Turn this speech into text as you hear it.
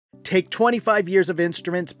Take 25 years of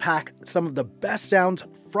instruments, pack some of the best sounds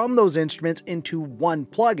from those instruments into one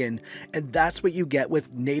plugin, and that's what you get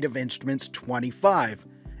with Native Instruments 25.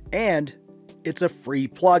 And it's a free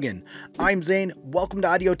plugin. I'm Zane, welcome to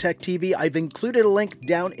Audio Tech TV. I've included a link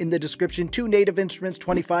down in the description to Native Instruments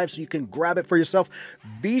 25 so you can grab it for yourself.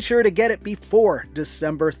 Be sure to get it before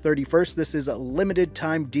December 31st. This is a limited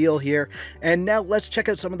time deal here. And now let's check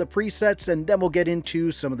out some of the presets and then we'll get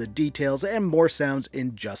into some of the details and more sounds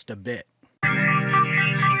in just a bit.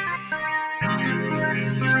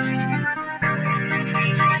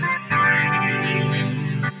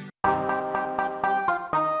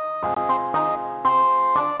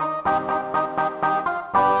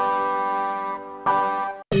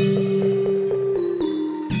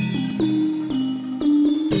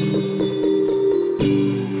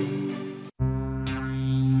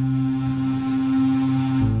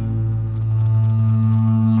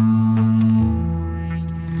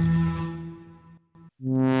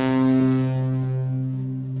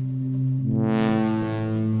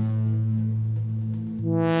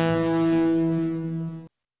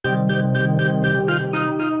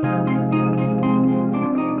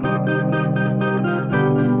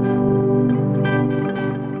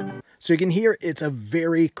 So you can hear it's a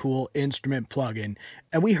very cool instrument plugin,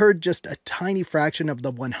 and we heard just a tiny fraction of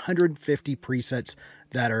the 150 presets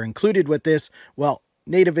that are included with this. Well,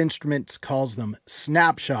 Native Instruments calls them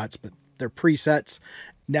snapshots, but they're presets.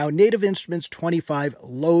 Now, Native Instruments 25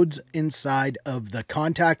 loads inside of the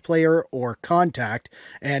Contact Player or Contact,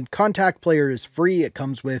 and Contact Player is free. It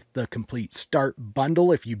comes with the Complete Start bundle.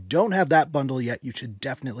 If you don't have that bundle yet, you should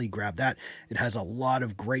definitely grab that. It has a lot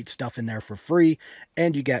of great stuff in there for free,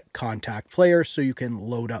 and you get Contact Player so you can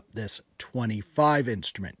load up this 25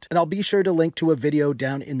 instrument. And I'll be sure to link to a video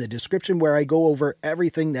down in the description where I go over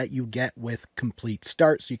everything that you get with Complete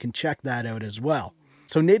Start, so you can check that out as well.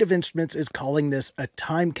 So Native Instruments is calling this a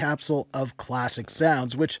time capsule of classic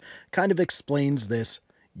sounds, which kind of explains this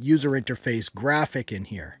user interface graphic in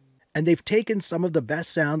here. And they've taken some of the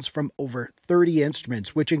best sounds from over 30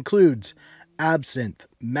 instruments, which includes Absinthe,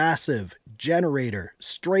 Massive, Generator,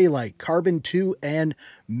 Straylight, Carbon 2, and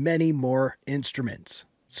many more instruments.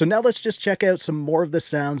 So now let's just check out some more of the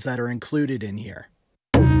sounds that are included in here.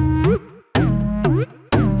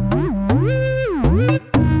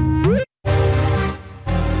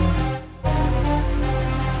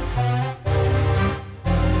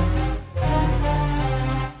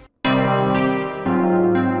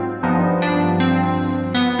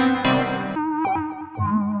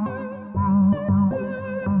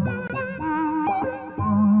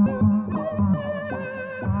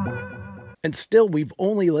 And still, we've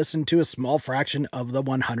only listened to a small fraction of the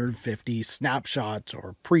 150 snapshots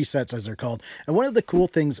or presets as they're called. And one of the cool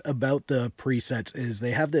things about the presets is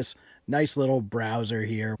they have this nice little browser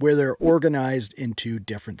here where they're organized into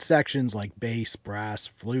different sections like bass, brass,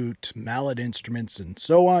 flute, mallet instruments, and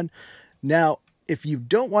so on. Now, if you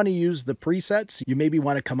don't want to use the presets, you maybe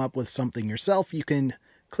want to come up with something yourself, you can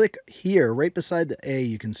click here right beside the A.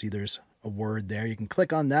 You can see there's a word there. You can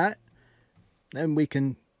click on that, and we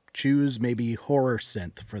can choose maybe horror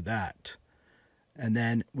synth for that. And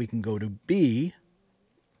then we can go to B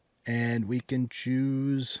and we can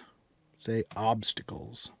choose, say,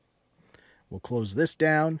 obstacles. We'll close this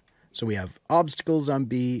down. So we have obstacles on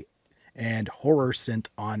B and horror synth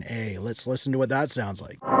on A. Let's listen to what that sounds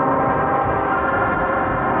like.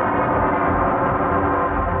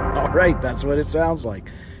 All right, that's what it sounds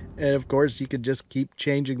like. And of course, you can just keep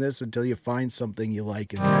changing this until you find something you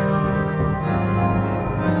like in there.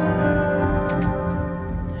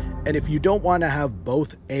 And if you don't want to have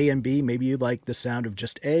both A and B, maybe you like the sound of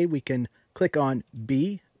just A, we can click on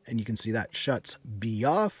B and you can see that shuts B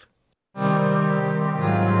off.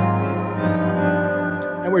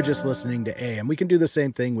 And we're just listening to A, and we can do the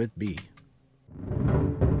same thing with B.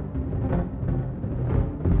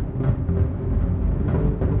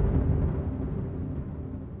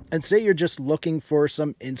 And say you're just looking for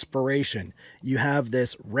some inspiration. You have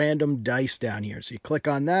this random dice down here. So you click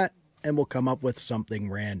on that and we'll come up with something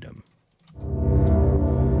random.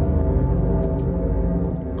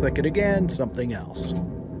 Click it again, something else.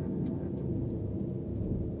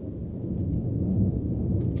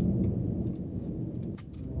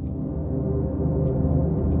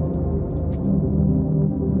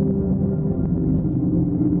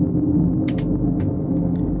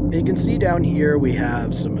 And you can see down here we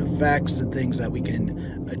have some effects and things that we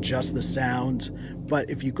can adjust the sounds. But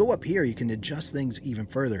if you go up here, you can adjust things even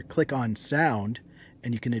further. Click on sound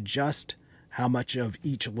and you can adjust how much of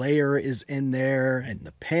each layer is in there and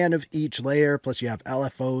the pan of each layer. Plus you have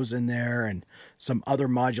LFOs in there and some other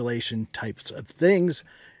modulation types of things.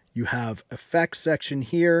 You have effects section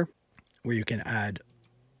here where you can add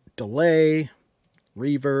delay,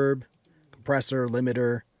 reverb, compressor,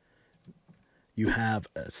 limiter. You have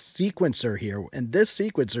a sequencer here, and this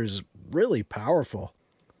sequencer is really powerful.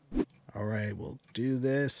 All right, we'll do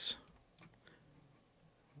this.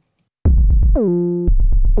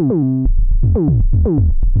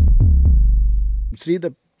 See,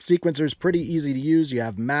 the sequencer is pretty easy to use. You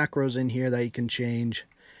have macros in here that you can change.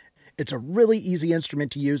 It's a really easy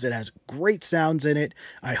instrument to use. It has great sounds in it.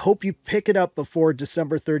 I hope you pick it up before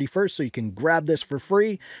December 31st so you can grab this for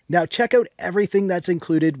free. Now check out everything that's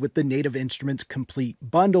included with the Native Instruments Complete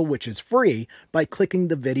Bundle, which is free, by clicking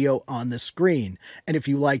the video on the screen. And if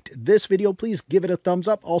you liked this video, please give it a thumbs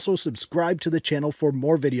up. Also subscribe to the channel for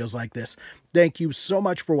more videos like this. Thank you so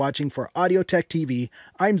much for watching. For Audio Tech TV,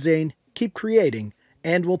 I'm Zane. Keep creating,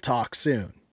 and we'll talk soon.